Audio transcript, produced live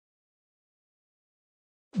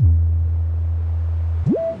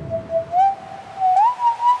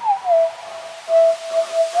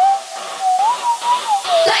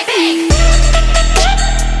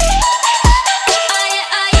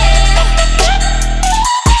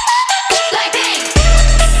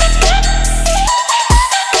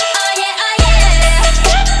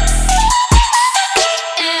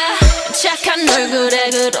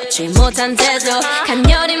상태도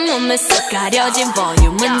간열린 몸에 쏙 가려진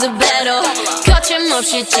볼륨은 두 배로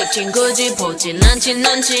거침없이 찍힌 굳이 보진 않진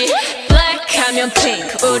않지 Black 하면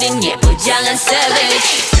pink 우린 예쁘장한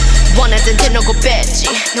savage 원하던 대놓고 뺐지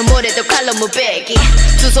너무래도 칼로 무배기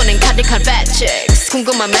두 손엔 가득한 fat checks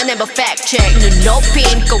궁금하면 해봐 fact check 눈 높인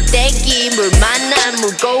꼭대기 물 만난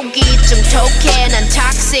물고기 좀 톡해 난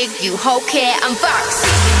toxic 유혹해 I'm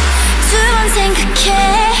foxy 두 번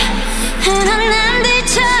생각해 흔한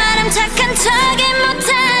남들처럼 착한 척이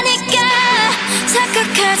못하니까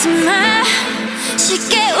착각하지 마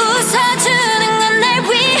쉽게 웃어주는 건 날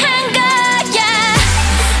위한 거야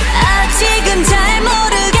아직은 잘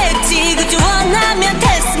모르겠지 그저 원하면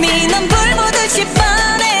test me 넌 불 보듯이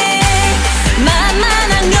뻔해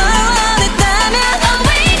만만한 걸 원했다면 Oh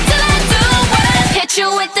wait till I do what I hit you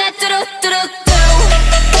with that 뚜루뚜루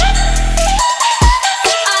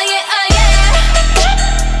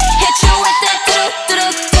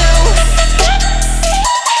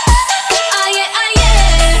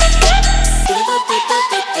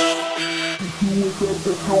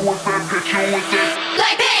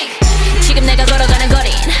지금 내가 걸어가는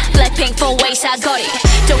거린 Blackpink four way 사거리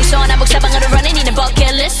동서남북 사방으로 running 이는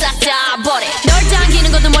버킷리스트 싹 다 버려 널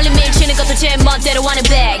당기는 것도 멀리 밀치는 것도 제 멋대로 하는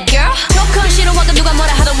bad girl 조금 싫어하고 누가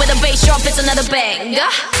뭐라 하던 with a bass drop it's another banger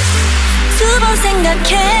두 번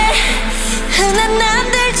생각해 흔한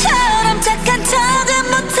남들처럼 착한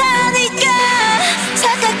척은 못하니까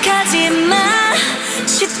착각하지 마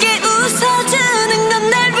쉽게 웃어주는 건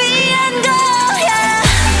날 위한 거야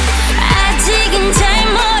아직은 잘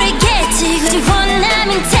모르겠지 굳이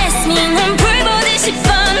원하면 test me 넌 불 보듯이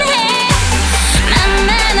뻔해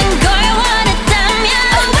만만한 걸 원했다면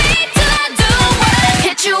Oh wait till I do what I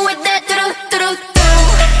hit you with that 뚜루뚜루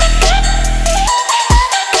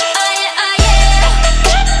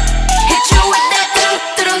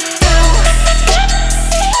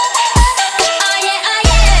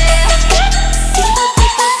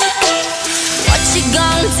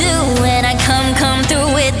do when I come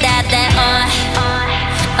through with that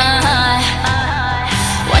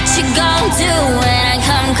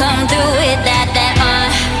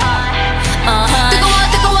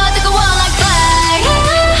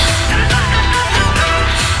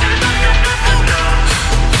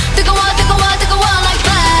뜨거워 like fire 뜨거워 like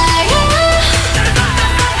fire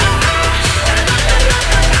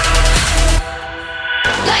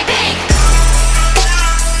like pink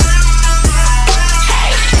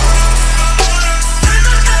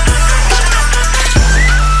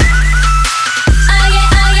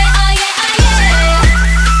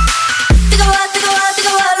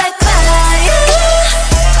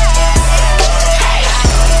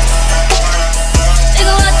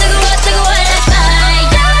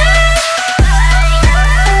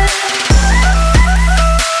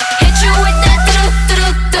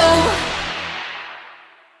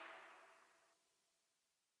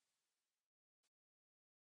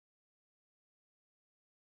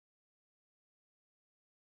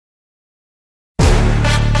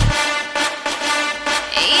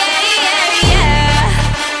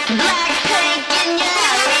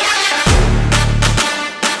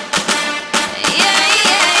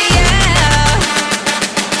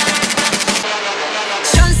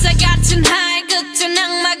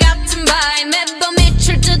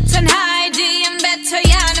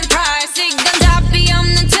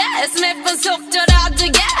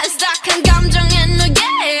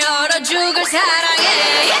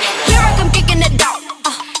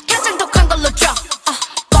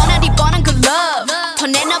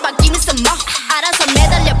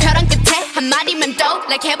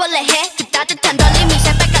like 해볼래 해 그 따뜻한 떨림이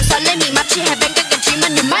새빨간 설렘이 마치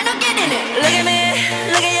해변가겠지만 you might not get in it Look at me,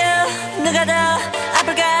 look at you 누가 더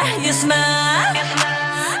아플까 you smile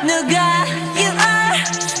누가 you are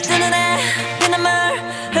두 눈에 피눈물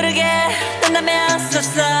흐르게 된다면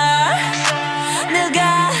섭섭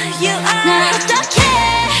누가 you are 날 어떡해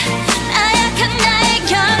나약한 나에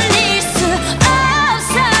견딜 수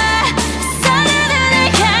없어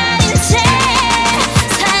서로를 가린 채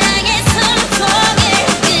사랑의 숨통을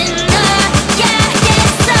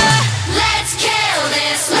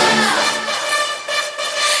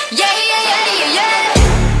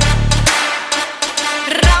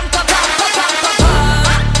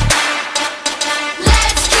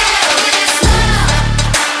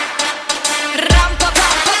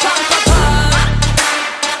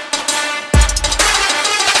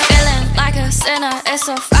It's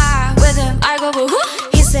so far with him, I go boo-hoo.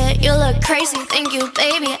 He said, you look crazy, thank you,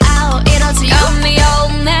 baby, I'll eat all to you. Got me all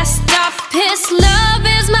messed up, his love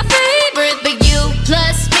is my favorite, but you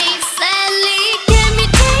plus me, sadly, can be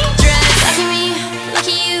dangerous. Lucky me,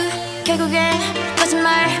 lucky you, 결국엔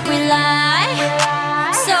거짓말 we lie.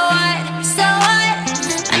 So what, so what.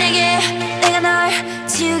 만약에 내가 널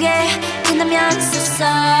지우게 된다면 so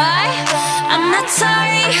sorry. I'm not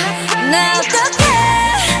sorry. 나 어떡해.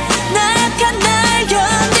 나약한 날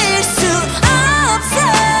견딜 수 없어.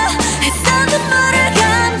 애써 눈물을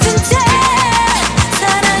감춘 채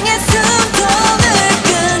사랑의 숨통을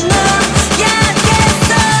끊어야겠어.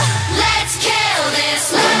 Let's kill this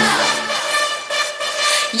love.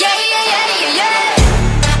 Yeah, yeah, yeah, yeah, yeah.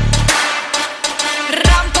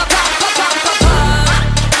 람파파파파파파.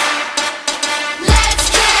 Let's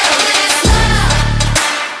kill this love.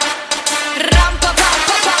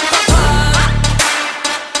 람파파파파파파.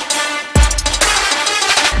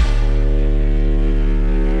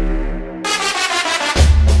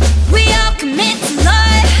 We all commit to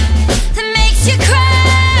love that makes you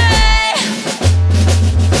cry.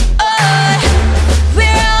 Oh,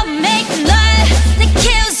 we're all making love that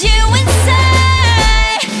kills you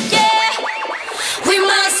inside. Yeah, we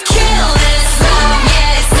must kill this love.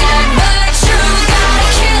 Yeah, it's sad but true. Gotta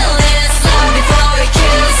kill this love before it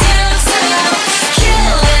kills you too.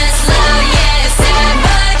 Kill this love. Yeah, it's sad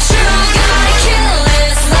but true. Gotta kill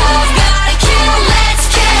this love. Gotta kill. Let's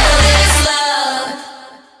kill this love.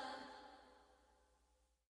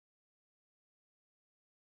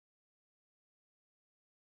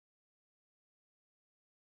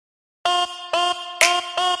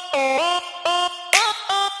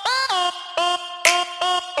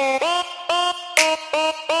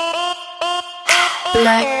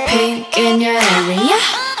 Blackpink in your area.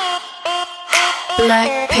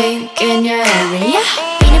 Blackpink in your area.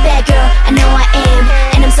 Being a bad girl, I know I am.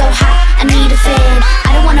 And I'm so hot, I need a fan.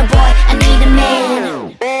 I don't want a boy, I need a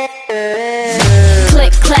man.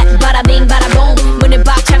 Click, clack, bada bing, bada boom. 문을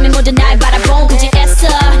박 차면 모두 날 바라봄. 굳이 애써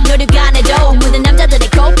노력 안 해도 모든 남자들의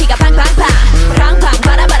고피가 팡팡팡. 팡팡,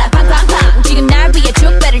 바라바라, 팡팡팡. 지금 날 위해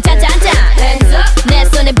축배를 짠짠짠. Hands up. 내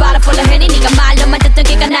손에 바라 follow henny. 네가 말로만 듣던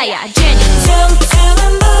걔가 나야, Jenny.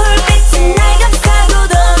 춤추는 불빛이 날 감싸고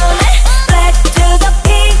도네. Black to the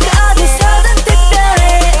pink, 어디서든 특별해.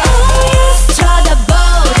 Oh yes.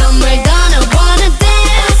 쳐다보던 we're gonna wanna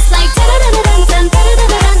dance like 따라라란딴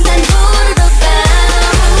따라라란딴 부르던 밤.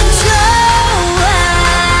 좋아,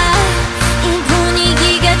 이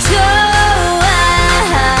분위기가 좋아.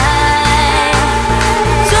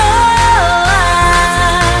 좋아,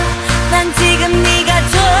 난 지금 네가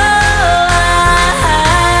좋아.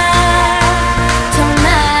 정말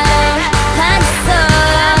반했어.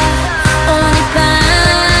 오늘 밤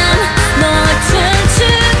너와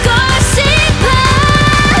춤추고 싶어.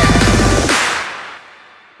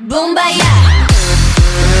 붐바야.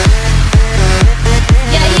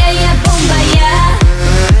 Yeah, yeah, yeah, 붐바야.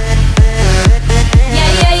 Yeah,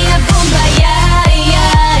 yeah, yeah, 붐바야. Yeah,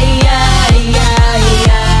 yeah, yeah,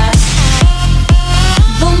 yeah.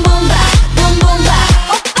 Boom, boom, ba, boom, boom, ba.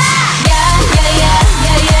 오빠. Yeah, yeah, yeah,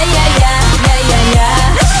 yeah, yeah, yeah, yeah, yeah, yeah.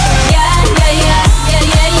 Yeah, yeah, yeah, yeah,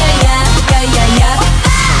 yeah, yeah, yeah, yeah, yeah.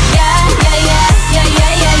 Yeah, yeah, yeah, yeah,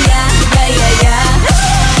 yeah, yeah, yeah, yeah, yeah, yeah.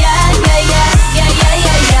 Yeah, yeah, yeah, yeah, yeah,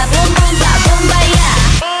 yeah, yeah. Boom, boom, ba, boom, ba, yeah.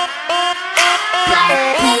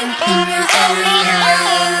 Blackpink in your area.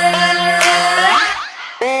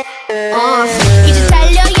 이제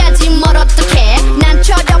달려야지 뭘 어떡해. 난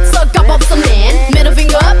철없어 겁없어 man. Middle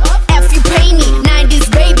finger up, F you pay me. 90s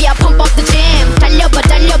baby I pump up the jam. 달려봐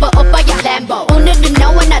달려봐 오빠야 Lambo. 오늘은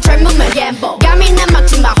너와 나 젊음을 gamble. 감히 난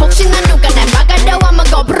막지마 혹시나 누가 날 막아도 I'ma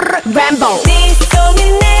go brrr Rambo. 네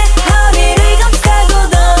손이 내 허리를 감싸고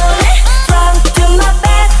도네. Front to my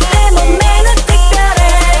back 내 몸매는 특별해.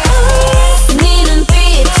 네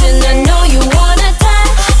눈빛은 I know you wanna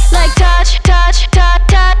touch. Like touch, touch, touch,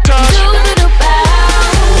 touch. 두루루 빠.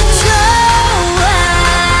 좋아,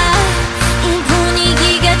 이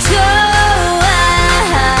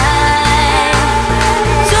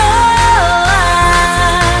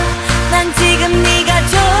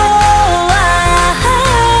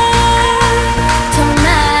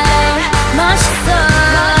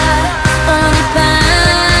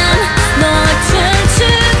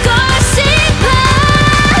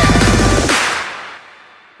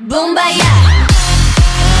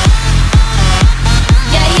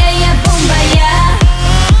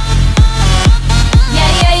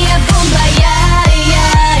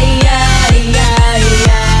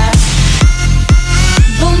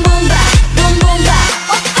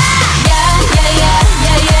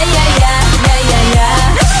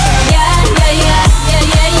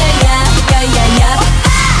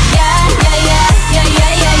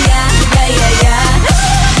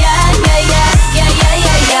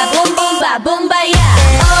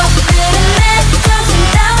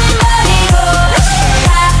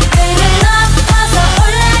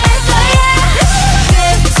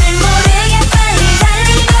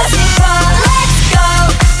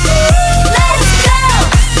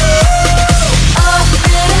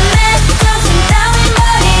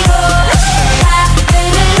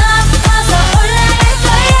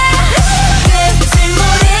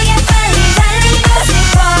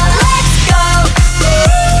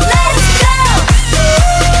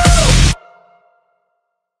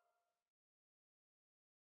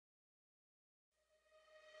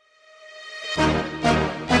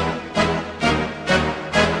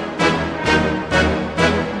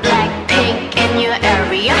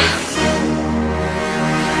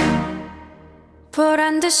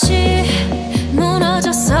보란듯이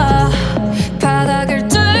무너졌어. 바닥을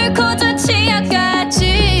뚫고 저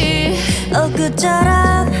지하까지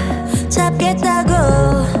엊그처럼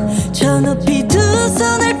잡겠다고 저 높이 두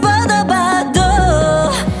손을 뻗어봐도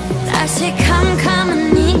다시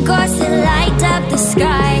캄캄한 이곳에 light up the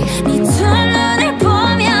sky. 네 두 눈을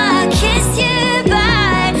보며 I kiss you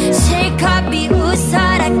bye. 실컷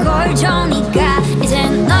비웃어라 꼴좋으니까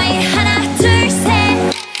이젠 너희 하나 둘 셋.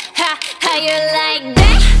 How you like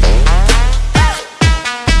that?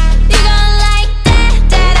 You gon' like that?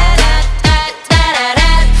 Da-da-da-da-da-da-da.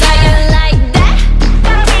 How you like that?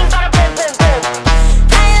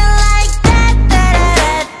 How you like that?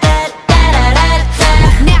 Da-da-da-da-da-da-da.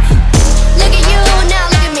 Now, look at you, now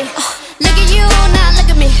look at me. Look at you, now look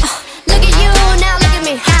at me. Look at you, now look at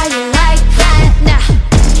me. How you like that? Now,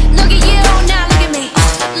 look at you, now look at me.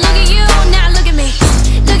 Look at you, now look at me.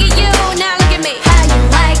 Look at you, now look at me. How you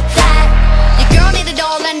like that? Your girl need it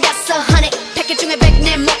all and that's 100. 패킷 중에 100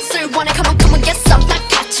 내 몫을 원해. Come on, get some. 나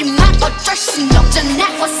같지만 어쩔 순 없잖아.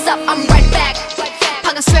 What's up? I'm right back.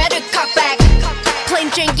 방금 sweater cock back. Plain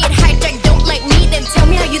Jane get hijacked. Don't like me, then tell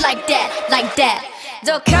me how you like that, like that.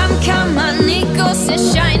 더 캄캄한 이곳에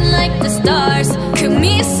shine like the stars. 그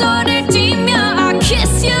미소를 띠며 I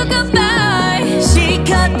kiss you goodbye.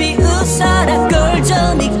 실컷 비웃어라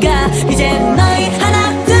꼴좋으니까 이제 너희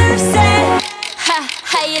하나 둘 셋.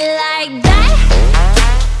 How you like that?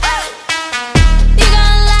 You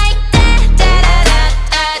gon' like that?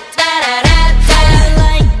 Da-da-da-da-da-da-da. How you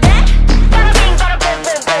like that?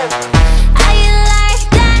 How you like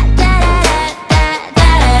that?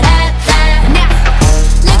 Da-da-da-da-da-da-da. Now,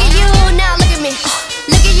 look at you, now look at me.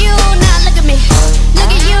 Look at you, now look at me.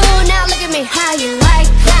 Look at you, now look at me. How you like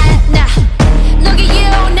that? Now, look at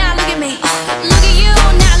you, now look at me.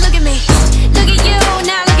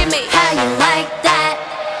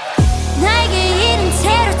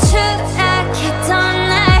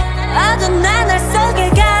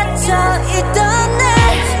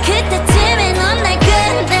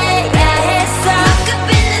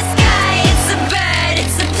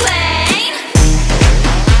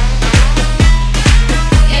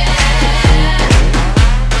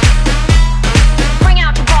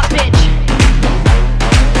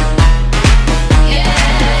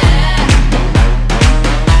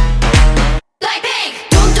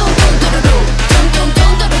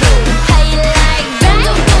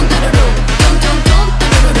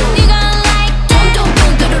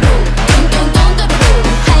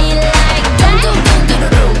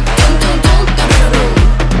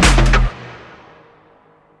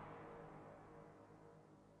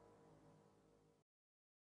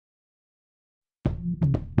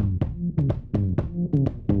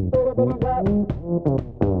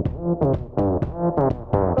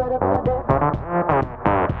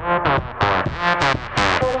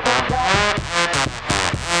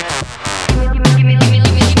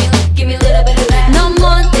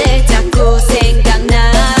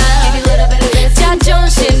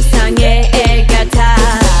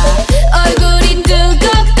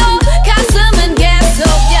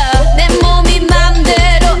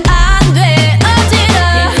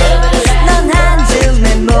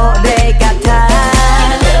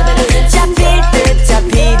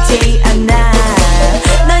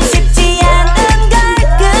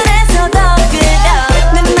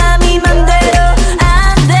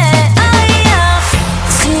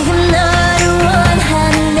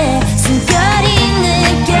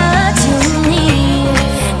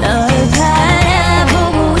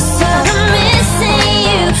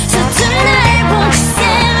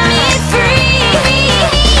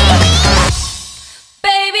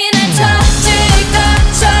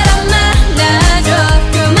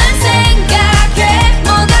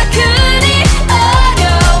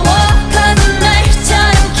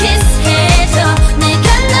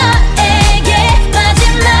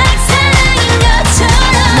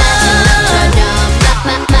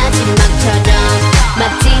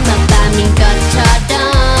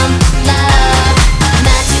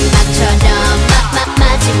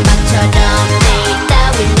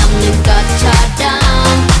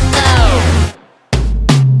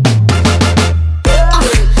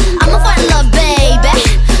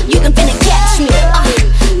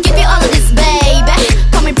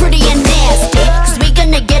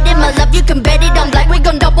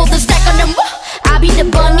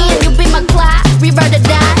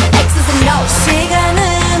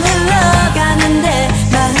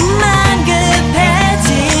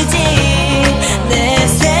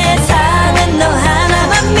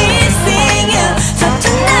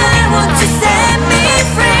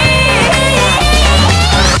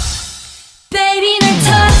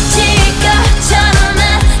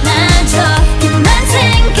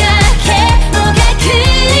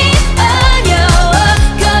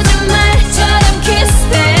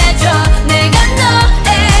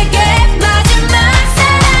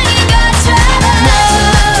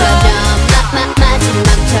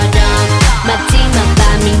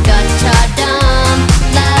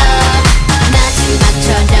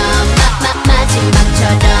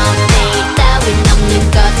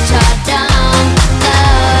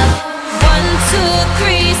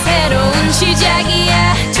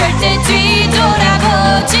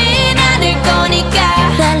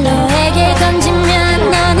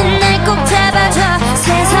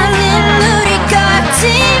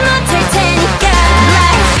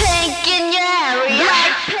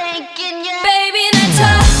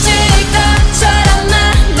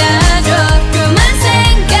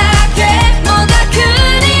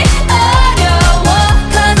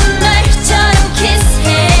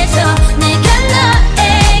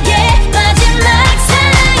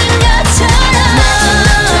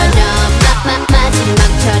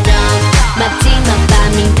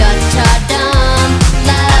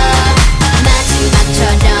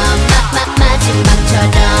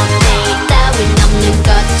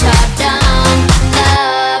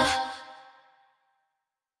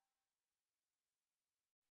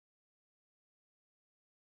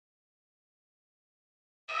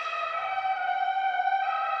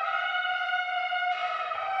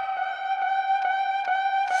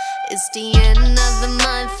 It's the end of the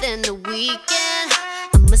month and the weekend.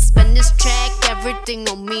 I'ma spend this track, everything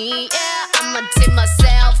on me, yeah. I'ma tip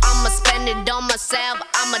myself, I'ma spend it on myself.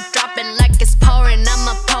 I'ma drop it like it's pouring,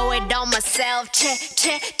 I'ma pour it on myself. Check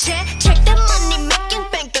the money making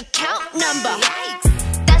bank account number.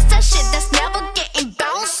 That's that shit that's never getting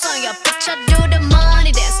bounced on your bitch. I do the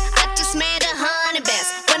money dance, I just made 100 bands.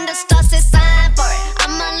 When the stars say sign for it,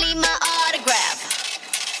 I'ma leave my autograph.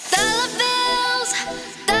 Dollar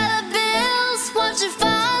bills, won't you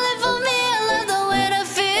falling for me? I love the way that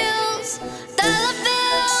feels. Dollar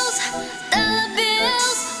bills,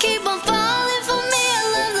 keep on falling for me. I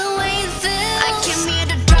love the way it feels. I came here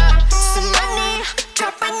to drop some money,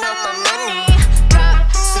 dropping all my money.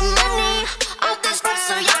 Drop some money, all this stuff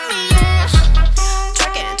so yummy, yeah.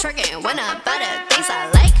 Twerking when I buy the things I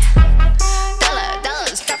like.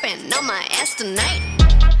 Dollars dropping on my ass tonight.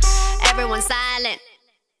 Everyone silent,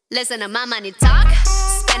 listen to my money talk.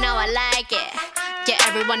 Spend how I like it. Yeah,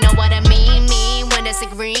 everyone know what I mean. When it's a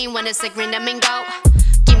green, that mean go.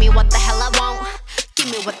 Give me what the hell I want. Give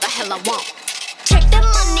me what the hell I want. Check the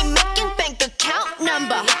money making bank account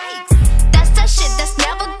number. That's that shit that's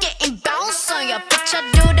never getting bounced on your bitch. I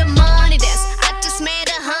do the money dance, I just made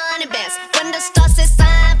 100 bands. When the stars say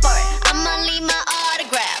sign for it, I'ma leave my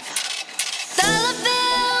autograph. Dollar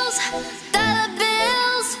bills,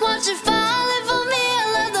 won't you falling for me? I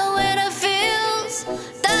love the way that feels.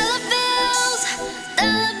 Dollar bills,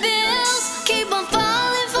 keep on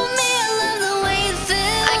falling for me. I love the way it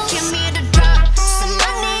feels. I came here to drop some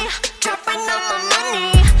money, dropping all my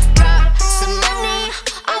money. Drop some money,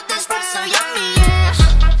 all this stuff so yummy, yeah.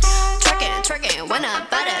 Twerking when I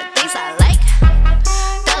buy the things I like.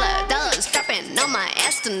 Dollars dropping on my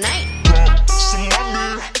ass tonight. Drop some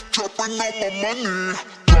money, dropping all my money.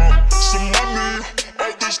 Drop some money,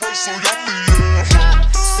 all this stuff so yummy, yeah.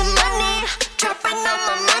 Drop some money, dropping all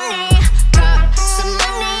my money. Drop some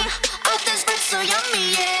money, all this stuff so yummy,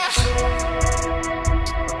 yeah.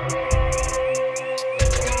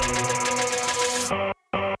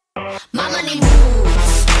 My money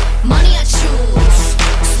moves, money I choose.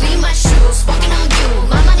 Sleeve my shoes, walking on you.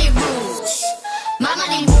 My money rules, my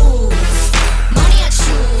money moves, money I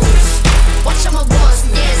choose. Watch all my wars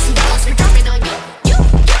and years and dollars be dropping on you.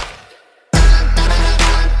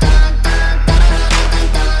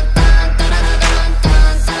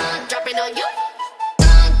 Dropping on you.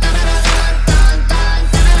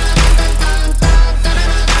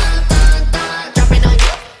 Dropping on you.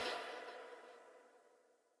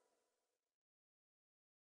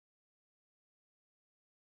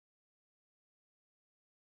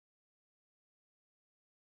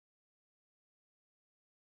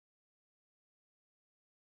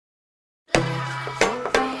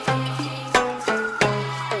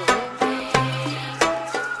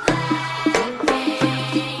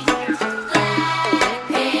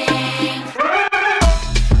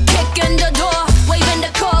 Kicking the door, waving the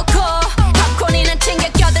cocoa. popcorn이나 챙겨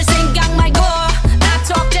껴들 생각 말고. I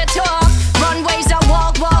talk that talk, runways I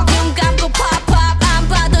walk. 눈 감고 pop 안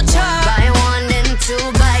봐도 쳐. By one and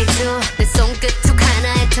two by two, 내 손끝 툭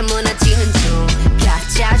하나에 다 무너지는 중.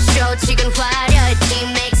 가짜 쇼 지금 화려했지.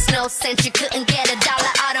 Makes no sense, you couldn't get a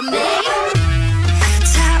dollar out of me.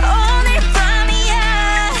 자 오늘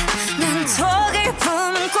밤이야 난 독을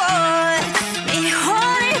품은 꽃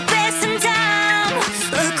미혼을 뺏은 다음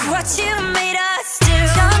Look what you made us do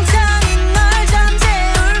천천히 널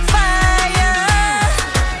잠재울 fire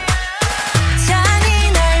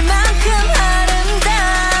잔인할만큼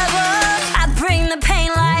아름다워 I bring the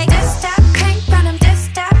pain like This that pink venom, this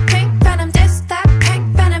that pink venom, this that pink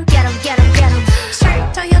venom Get 'em, get 'em, get 'em.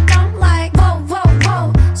 Straight till you don't like Whoa, whoa,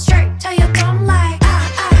 whoa Straight till you don't like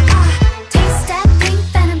Taste that pink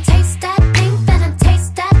venom, taste that pink venom,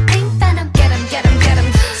 taste that pink venom. Get 'em, get 'em, get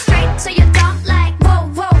 'em. Straight till you don't like Whoa,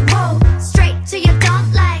 whoa, whoa Straight till you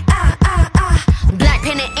don't like Black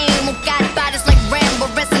pen and aim, who got bodies like Rambo.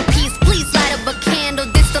 Rest in peace, please light up a candle.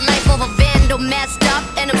 This the life of a vandal, messed up,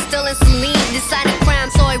 and I'm still in saline. Deciding crime,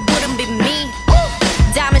 so it wouldn't be me.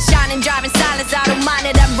 Diamond shining, driving silence, I don't mind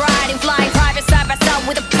it. I'm riding, flying private side by side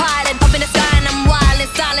with a pilot. Up in the sky and I'm wild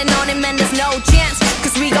and silent on him, and there's no chance.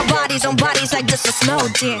 Cause we got bodies on bodies like just a slow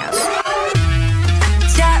dance.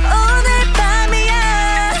 자 오늘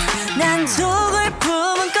밤이야 난 독을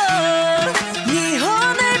품은 꽃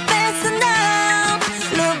미혼을 뺏은 다음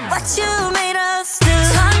Look what you made us do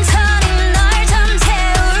천천히 널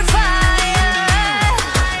잠재울 fire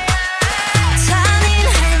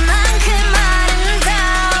잔인할만큼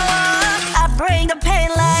아름다워 I bring the pain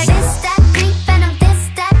like This that pink venom, this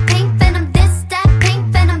that pink venom, this that pink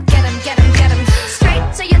venom. Get 'em, get 'em, get 'em. Straight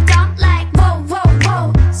till you don't like Whoa, whoa,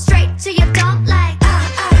 whoa Straight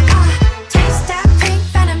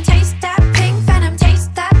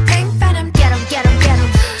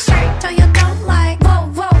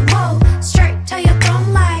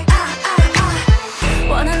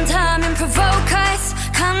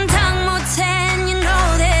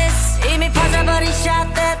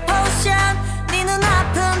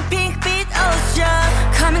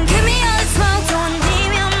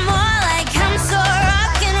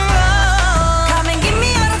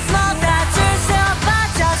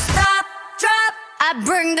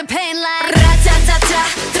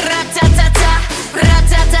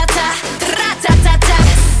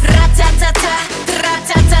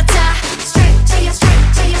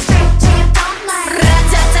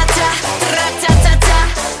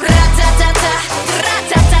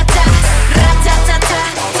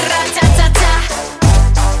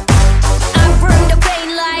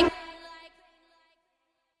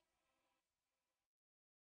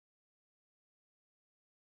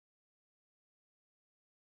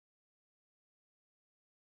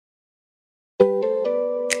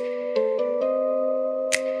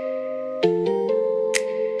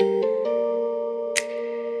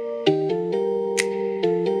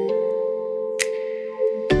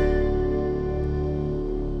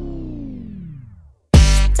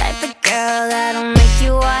girl that'll make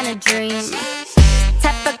you wanna dream.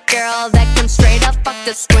 Type of girl that can straight up off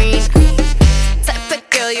the screen. Type of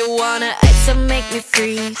girl you wanna ice and make me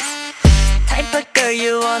freeze. Type of girl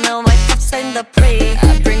you wanna wipe up in the pre.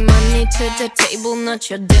 I bring money to the table, not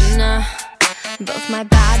your dinner. Both my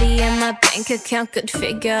body and my bank account could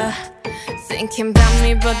figure. Thinking about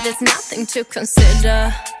me, but there's nothing to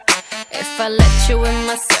consider. If I let you in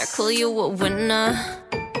my circle, you a winner.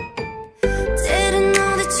 Didn't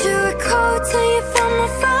know that you were cold till you found my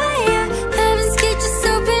fire. Heaven's gate just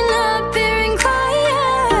open up, hearing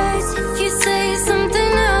quiet. If you say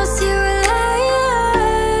something else, you're a liar.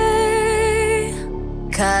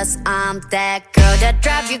 Cause I'm that girl that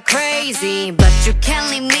drive you crazy, but you can't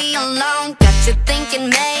leave me alone. Got you thinking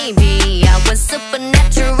maybe I was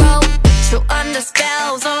supernatural. Put you under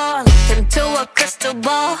spells or look into a crystal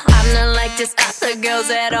ball. I'm not like these other girls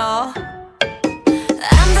at all.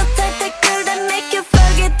 I'm the type of girl that make you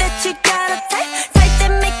forget that you got a type. Type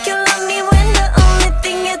that make you love me when the only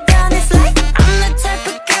thing you done is like. I'm the type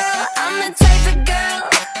of girl, I'm the type of girl.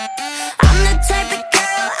 I'm the type of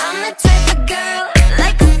girl, I'm the type of girl.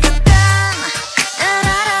 Like da da da, da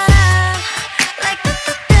da da, like da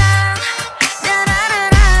da da, da da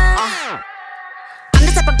da. I'm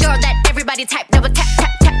the type of girl that everybody type, double tap tap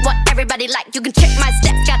tap what everybody like. You can check my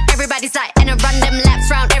steps, got everybody's eye, and I run them laps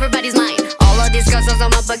round everybody's mind. All of these girls on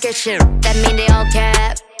my bucket shit, that mean they all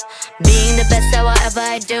cap. Being the best at whatever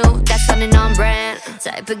I do, that's something on brand.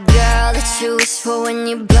 Type of girl that you wish for when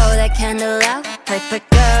you blow that candle out. Type of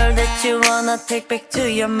girl that you wanna take back to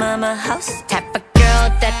your mama house. Type of girl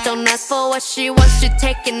that don't ask for what she wants, you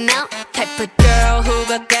taking out. Type of girl who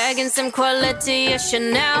got gag and some quality, yeah,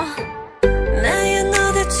 Chanel. Now you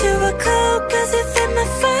know that you were cold cause you fit my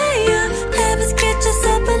fire. Heaven's gate just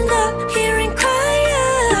opened up, hearing quiet.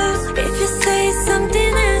 If you say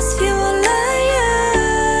something else, you a liar.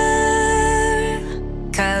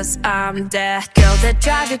 Cause I'm that girl that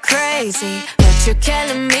drive you crazy, but you're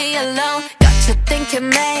killing me alone. Got you thinking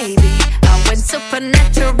maybe I went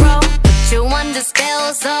supernatural. Put you under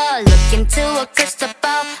spells or look into a crystal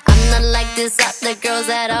ball. I'm not like these other girls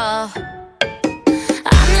at all.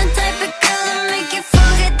 I'm the type of girl that make you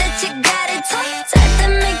forget that you got it tight. Type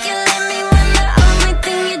that make you let me when the only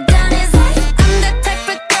thing you done is like. I'm the type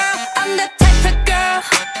of girl, I'm the type of girl.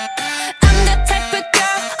 I'm the type of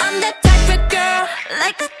girl, I'm the type of girl.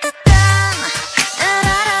 Like da da da, da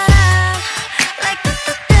da da, like da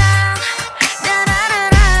da da, da da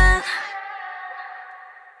da.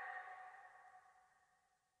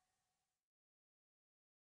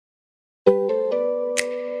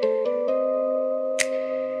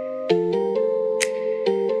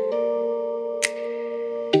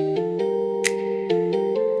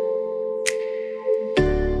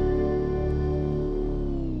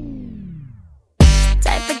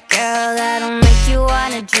 Type of girl that'll make you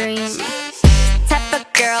wanna dream. Type of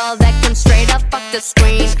girl that comes straight up off the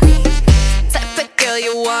screen. Type of girl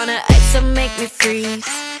you wanna ice and make me freeze.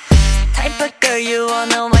 Type of girl you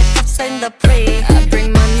wanna wipe up in the pre. I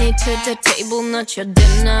bring money to the table, not your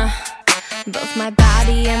dinner. Both my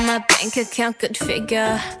body and my bank account could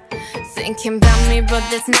figure. Thinking about me, but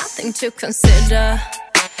there's nothing to consider.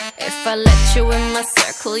 If I let you in my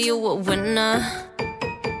circle, you a winner.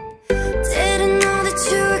 Didn't know that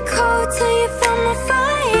you were cold till you found my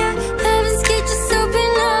fire. Heaven's gate just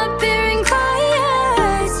open up, hearing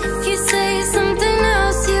quiet. If you say something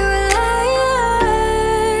else, you're a liar.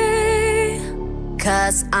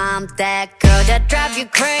 Cause I'm that girl that drive you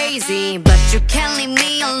crazy, but you can't leave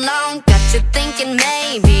me alone. Got you thinking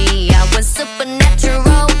maybe I was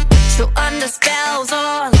supernatural. Put you under spells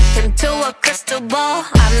or look into a crystal ball.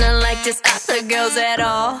 I'm not like these other girls at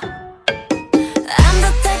all. I'm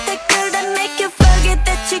the type of girl that make you forget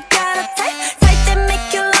that you got a type. Type that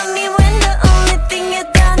make you love me when the only thing you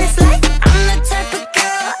done is like. I'm the type of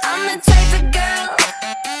girl, I'm the type of girl.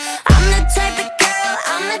 I'm the type of girl,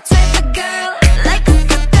 I'm the type of girl. Like da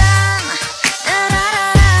da da, da da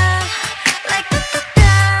da, like da da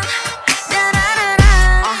da, da da da.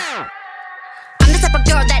 I'm the type of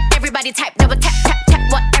girl that everybody type, double tap tap tap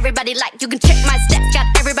what everybody like. You can check my steps,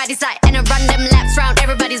 got everybody's eye, and I run them laps round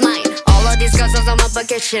everybody's mind. All of these girls on my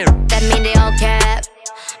bucket shit, that mean they all cap.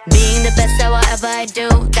 Being the best at whatever I do,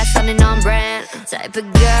 that's something on brand. Type of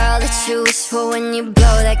girl that you wish for when you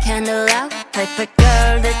blow that candle out. Type of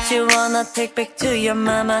girl that you wanna take back to your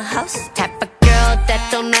mama house. Type of girl that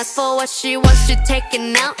don't ask for what she wants, you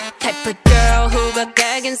taking out. Type of girl who got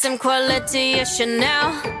gag and some quality, yeah,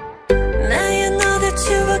 Chanel. Now you know that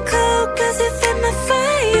you were cold cause you fit my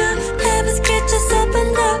fire. Heaven's gate just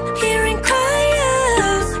opened up, hearing quiet.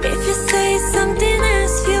 If you say something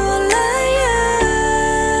else, you a liar.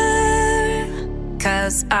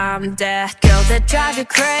 Cause I'm that girl that drive you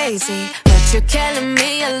crazy, but you're killing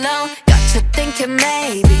me alone. Got you thinking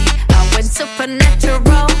maybe I went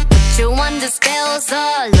supernatural, put you under spell, so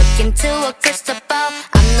look into a crystal ball.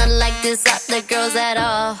 I'm not like these other girls at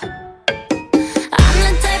all.